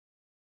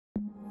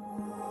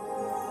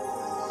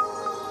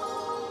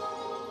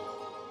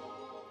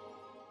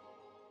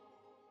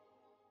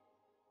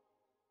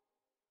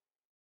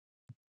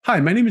Hi,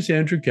 my name is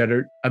Andrew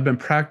Gaeddert. I've been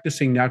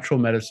practicing natural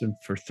medicine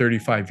for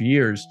 35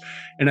 years,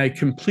 and I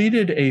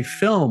completed a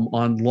film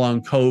on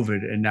long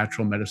COVID and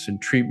natural medicine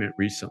treatment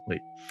recently.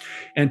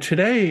 And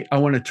today I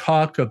want to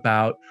talk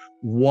about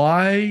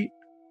why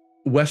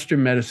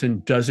Western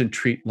medicine doesn't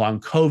treat long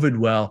COVID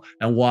well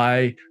and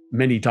why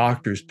many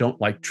doctors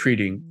don't like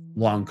treating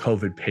long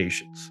COVID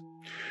patients.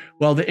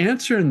 Well, the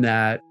answer in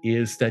that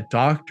is that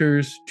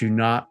doctors do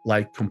not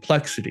like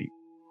complexity.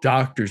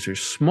 Doctors are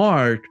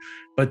smart,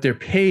 but they're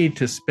paid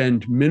to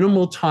spend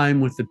minimal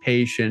time with the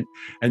patient,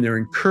 and they're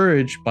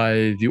encouraged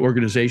by the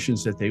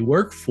organizations that they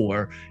work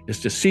for is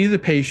to see the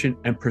patient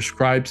and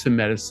prescribe some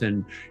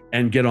medicine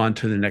and get on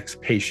to the next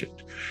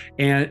patient.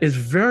 And it's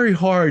very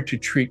hard to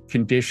treat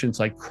conditions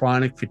like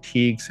chronic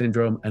fatigue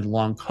syndrome and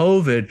long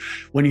COVID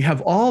when you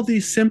have all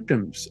these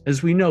symptoms.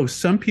 As we know,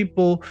 some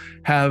people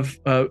have,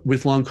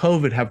 with long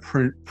COVID, have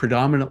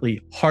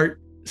predominantly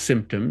heart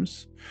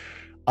symptoms.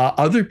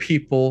 Other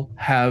people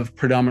have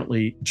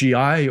predominantly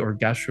GI or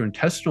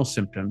gastrointestinal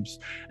symptoms,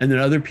 and then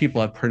other people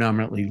have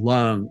predominantly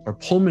lung or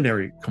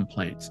pulmonary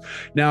complaints.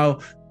 Now,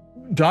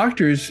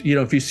 doctors,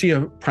 if you see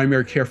a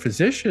primary care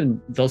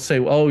physician, they'll say,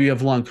 oh, you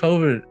have long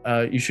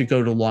COVID, you should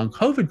go to long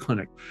COVID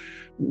clinic.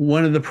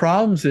 One of the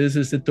problems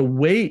is that the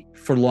wait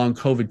for long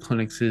COVID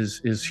clinics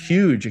is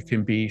huge. It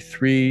can be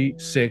 3,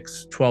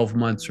 6, 12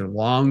 months or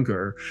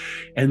longer.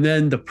 And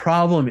then the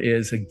problem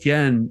is,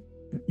 again,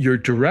 you're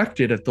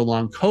directed at the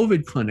long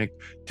COVID clinic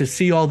to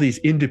see all these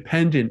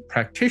independent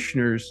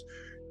practitioners.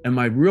 And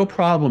my real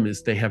problem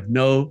is they have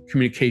no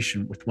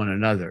communication with one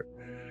another.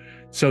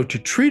 So to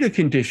treat a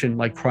condition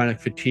like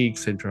chronic fatigue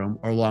syndrome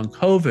or long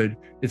COVID,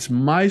 it's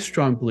my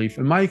strong belief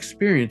and my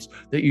experience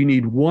that you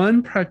need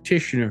one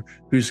practitioner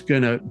who's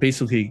going to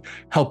basically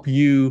help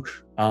you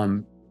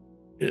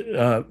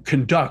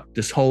conduct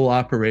this whole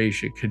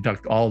operation,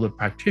 conduct all the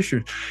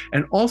practitioners,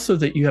 and also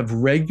that you have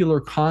regular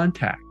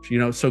contact.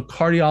 So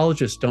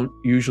cardiologists don't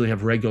usually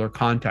have regular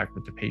contact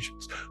with the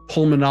patients.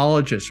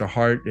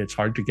 Pulmonologists it's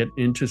hard to get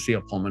in to see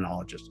a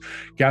pulmonologist.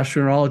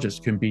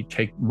 Gastroenterologists can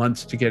take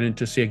months to get in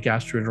to see a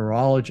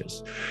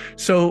gastroenterologist.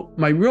 So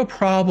my real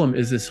problem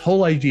is this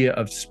whole idea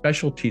of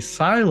specialty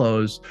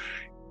silos.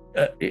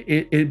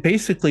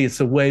 Basically, it's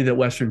the way that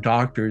Western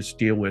doctors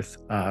deal with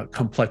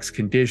complex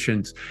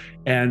conditions.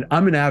 And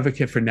I'm an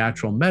advocate for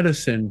natural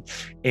medicine,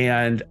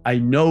 and I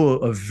know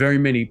of very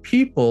many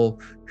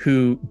people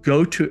who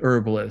go to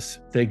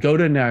herbalists, they go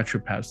to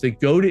naturopaths, they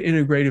go to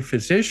integrative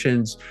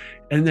physicians,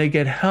 and they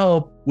get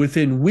help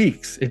within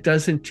weeks. It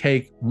doesn't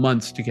take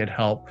months to get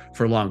help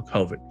for long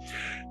COVID.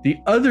 The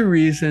other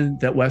reason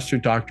that Western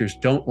doctors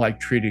don't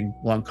like treating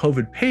long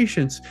COVID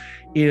patients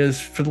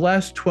is for the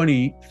last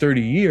 20,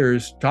 30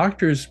 years,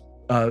 doctors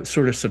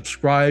sort of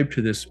subscribe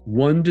to this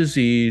one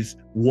disease,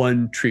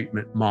 one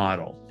treatment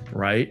model,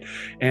 right?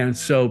 And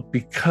so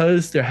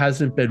because there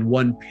hasn't been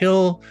one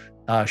pill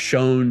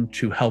shown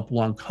to help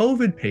long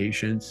COVID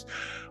patients,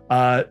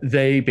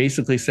 they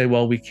basically say,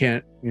 well, we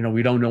can't,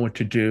 we don't know what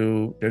to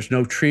do. There's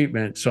no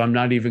treatment, so I'm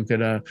not even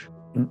going to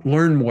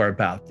learn more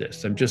about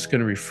this. I'm just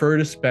going to refer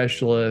to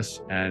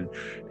specialists, and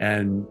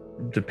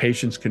the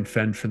patients can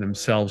fend for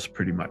themselves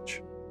pretty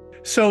much.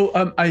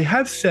 So I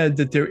have said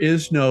that there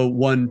is no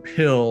one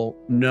pill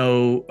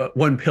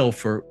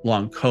for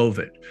long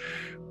COVID.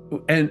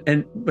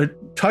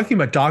 But talking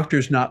about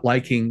doctors not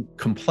liking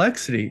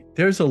complexity,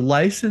 there's a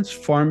licensed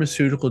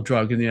pharmaceutical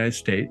drug in the United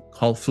States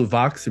called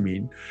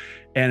fluvoxamine,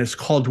 and it's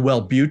called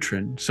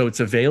Wellbutrin. So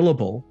it's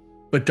available,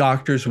 but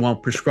doctors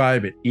won't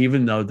prescribe it,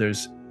 even though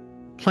there's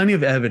plenty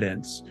of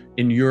evidence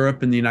in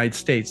Europe and the United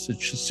States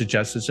that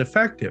suggests it's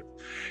effective.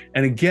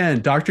 And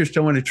again, doctors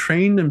don't want to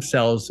train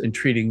themselves in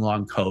treating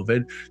long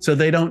COVID, so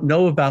they don't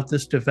know about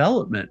this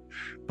development.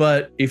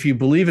 But if you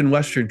believe in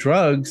Western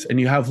drugs and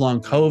you have long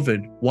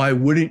COVID, why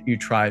wouldn't you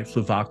try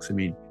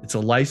fluvoxamine? It's a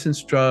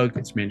licensed drug,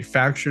 it's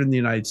manufactured in the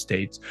United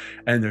States,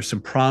 and there's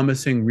some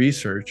promising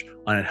research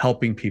on it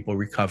helping people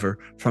recover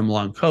from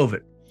long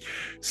COVID.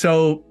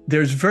 So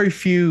there's very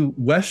few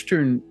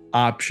Western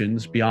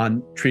options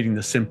beyond treating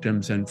the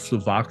symptoms and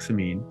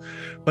fluvoxamine,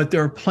 but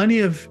there are plenty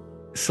of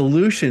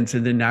solutions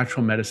in the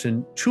natural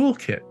medicine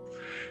toolkit.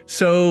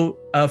 So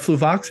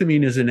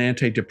fluvoxamine is an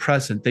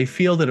antidepressant. They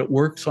feel that it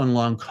works on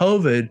long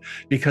COVID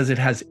because it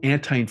has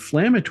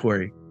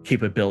anti-inflammatory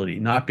capability,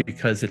 not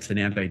because it's an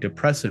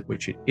antidepressant,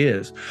 which it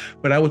is.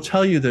 But I will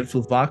tell you that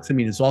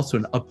fluvoxamine is also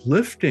an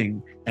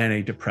uplifting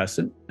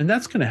antidepressant, and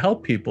that's going to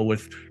help people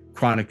with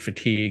chronic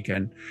fatigue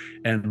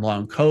and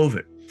long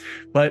COVID.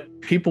 But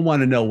people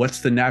want to know, what's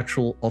the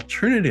natural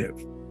alternative?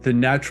 The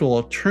natural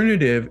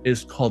alternative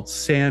is called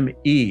SAMe.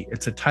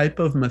 It's a type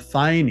of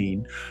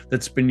methionine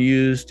that's been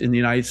used in the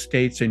United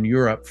States and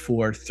Europe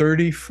for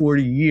 30,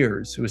 40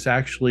 years. It was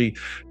actually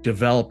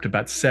developed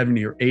about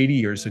 70 or 80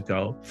 years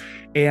ago.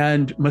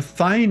 And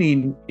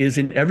methionine is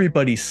in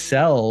everybody's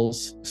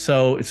cells,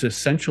 so it's an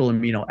essential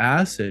amino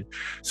acid.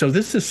 So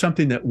this is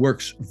something that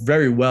works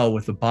very well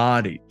with the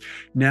body.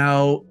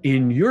 Now,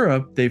 in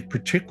Europe, they've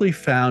particularly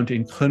found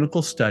in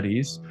clinical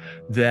studies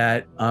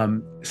that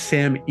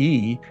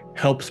SAMe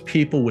helps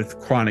people with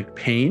chronic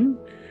pain.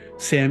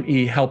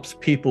 SAMe helps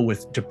people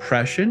with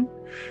depression.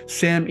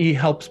 SAMe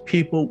helps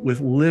people with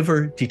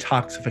liver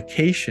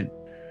detoxification.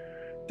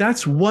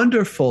 That's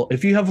wonderful.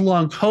 If you have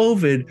long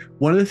COVID,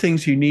 one of the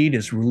things you need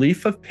is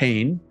relief of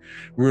pain,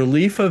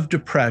 relief of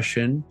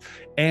depression,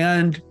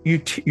 and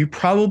you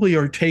probably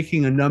are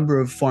taking a number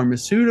of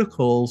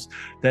pharmaceuticals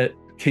that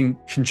can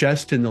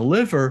congest in the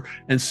liver,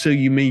 and so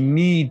you may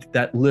need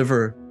that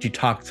liver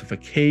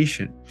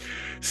detoxification.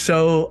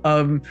 So,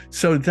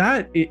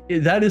 that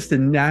is the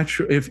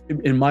natural. If,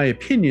 in my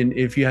opinion,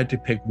 if you had to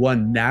pick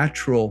one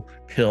natural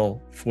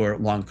pill for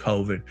long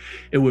COVID,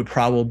 it would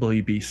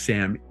probably be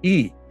SAMe.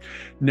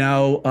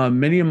 Now,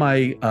 many of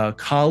my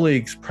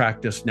colleagues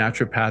practice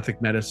naturopathic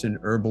medicine,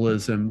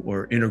 herbalism,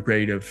 or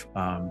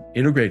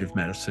integrative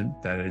medicine.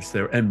 That is,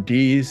 they're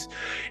MDs.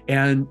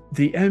 And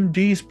the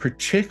MDs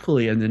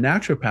particularly, and the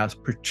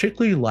naturopaths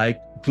particularly, like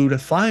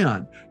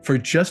glutathione for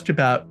just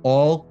about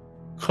all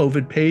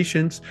COVID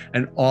patients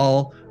and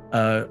all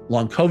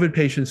long COVID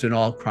patients and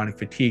all chronic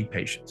fatigue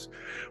patients.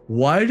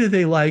 Why do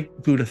they like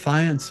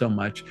glutathione so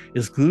much?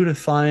 Is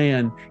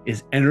glutathione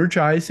is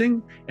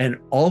energizing and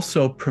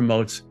also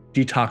promotes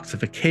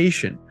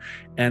detoxification.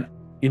 And,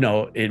 you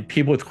know, in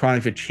people with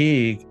chronic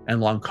fatigue and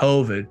long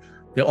COVID,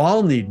 they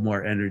all need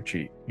more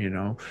energy, you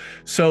know.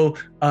 So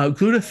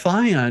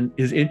glutathione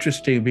is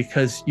interesting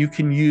because you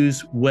can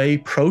use whey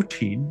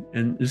protein,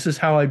 and this is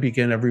how I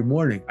begin every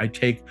morning. I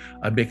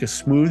make a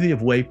smoothie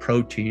of whey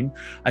protein.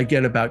 I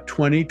get about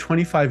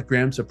 25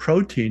 grams of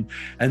protein,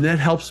 and that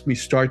helps me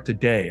start the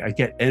day. I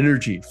get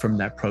energy from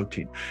that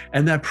protein.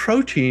 And that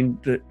protein,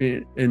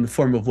 in the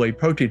form of whey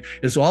protein,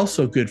 is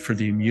also good for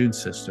the immune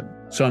system.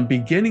 So I'm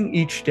beginning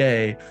each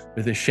day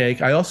with a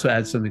shake. I also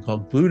add something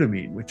called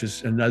glutamine, which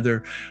is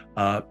another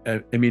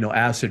amino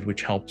acid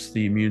which helps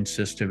the immune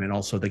system and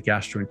also the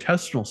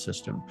gastrointestinal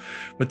system.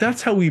 But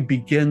that's how we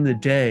begin the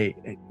day.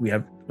 We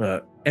have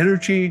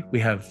energy, we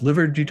have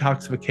liver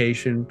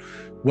detoxification.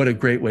 What a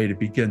great way to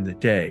begin the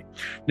day.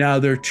 Now,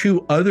 there are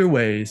two other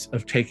ways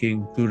of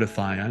taking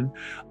glutathione.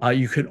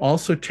 You can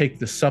also take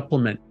the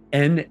supplement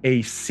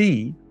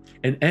NAC.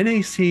 And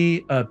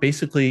NAC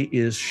basically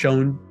is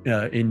shown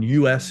in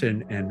US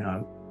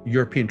and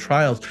European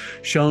trials,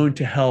 shown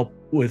to help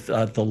with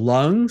the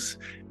lungs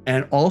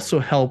and also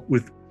help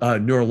with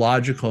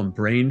neurological and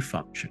brain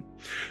function.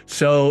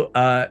 So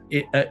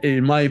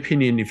in my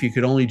opinion, if you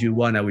could only do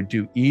one, I would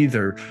do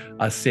either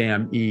a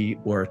SAMe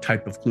or a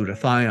type of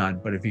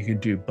glutathione. But if you can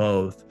do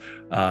both,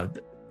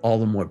 all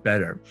the more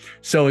better.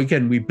 So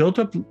again, we built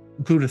up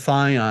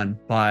glutathione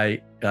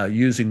by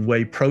using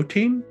whey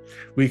protein.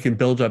 We can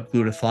build up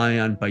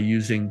glutathione by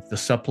using the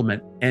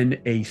supplement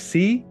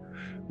NAC,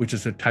 which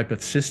is a type of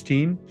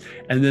cysteine.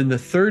 And then the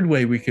third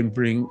way we can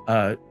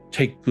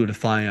take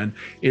glutathione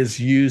is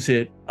use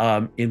it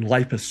in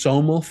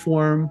liposomal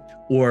form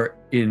or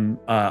in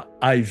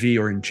IV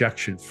or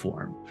injection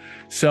form.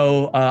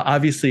 So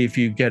obviously, if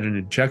you get an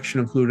injection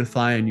of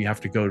glutathione, you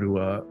have to go to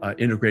an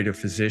integrative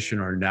physician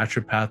or a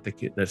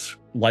naturopath that's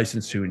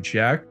licensed to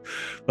inject.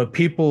 But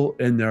people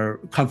in their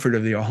comfort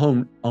of their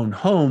own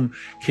home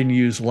can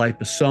use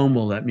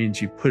liposomal. That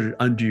means you put it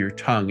under your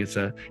tongue. It's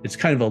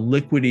kind of a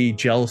liquidy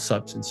gel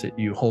substance that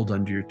you hold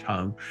under your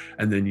tongue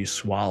and then you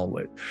swallow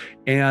it.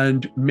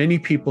 And many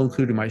people,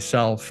 including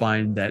myself,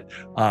 find that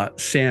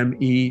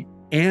SAMe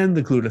and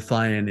the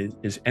glutathione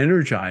is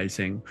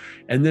energizing.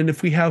 And then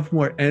if we have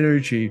more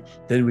energy,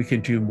 then we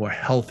can do more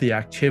healthy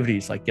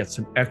activities like get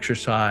some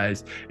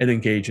exercise and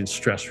engage in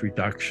stress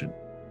reduction.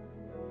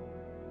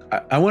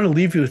 I want to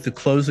leave you with the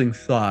closing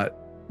thought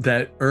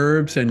that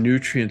herbs and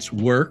nutrients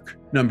work,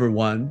 number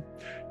one.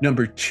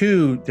 Number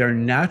two, they're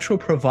natural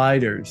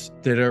providers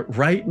that are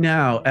right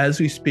now,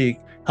 as we speak,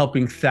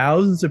 helping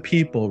thousands of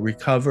people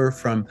recover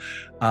from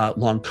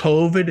long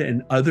COVID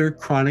and other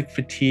chronic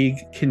fatigue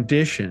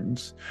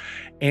conditions.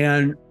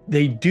 And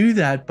they do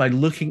that by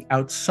looking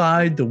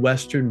outside the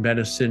Western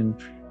medicine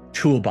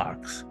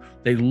toolbox.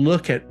 They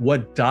look at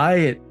what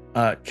diet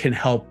can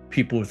help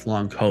people with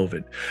long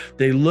COVID.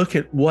 They look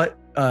at what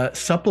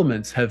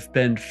supplements have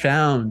been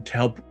found to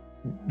help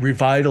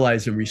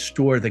revitalize and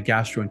restore the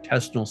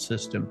gastrointestinal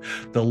system,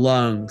 the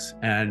lungs,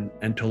 and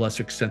to a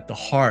lesser extent, the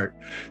heart.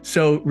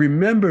 So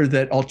remember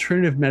that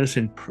alternative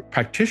medicine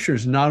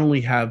practitioners not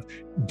only have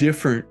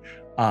different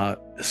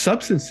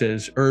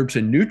substances, herbs,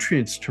 and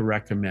nutrients to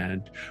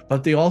recommend,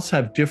 but they also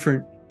have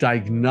different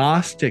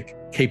diagnostic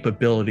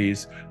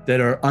capabilities that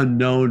are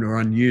unknown or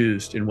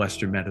unused in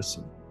Western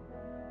medicine.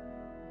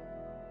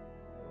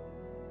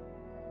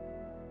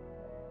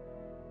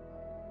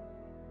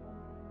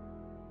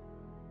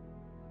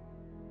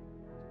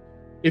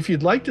 If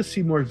you'd like to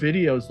see more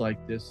videos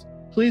like this,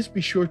 please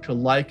be sure to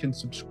like and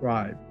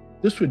subscribe.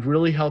 This would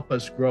really help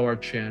us grow our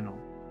channel.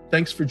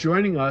 Thanks for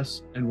joining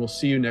us, and we'll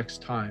see you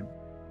next time.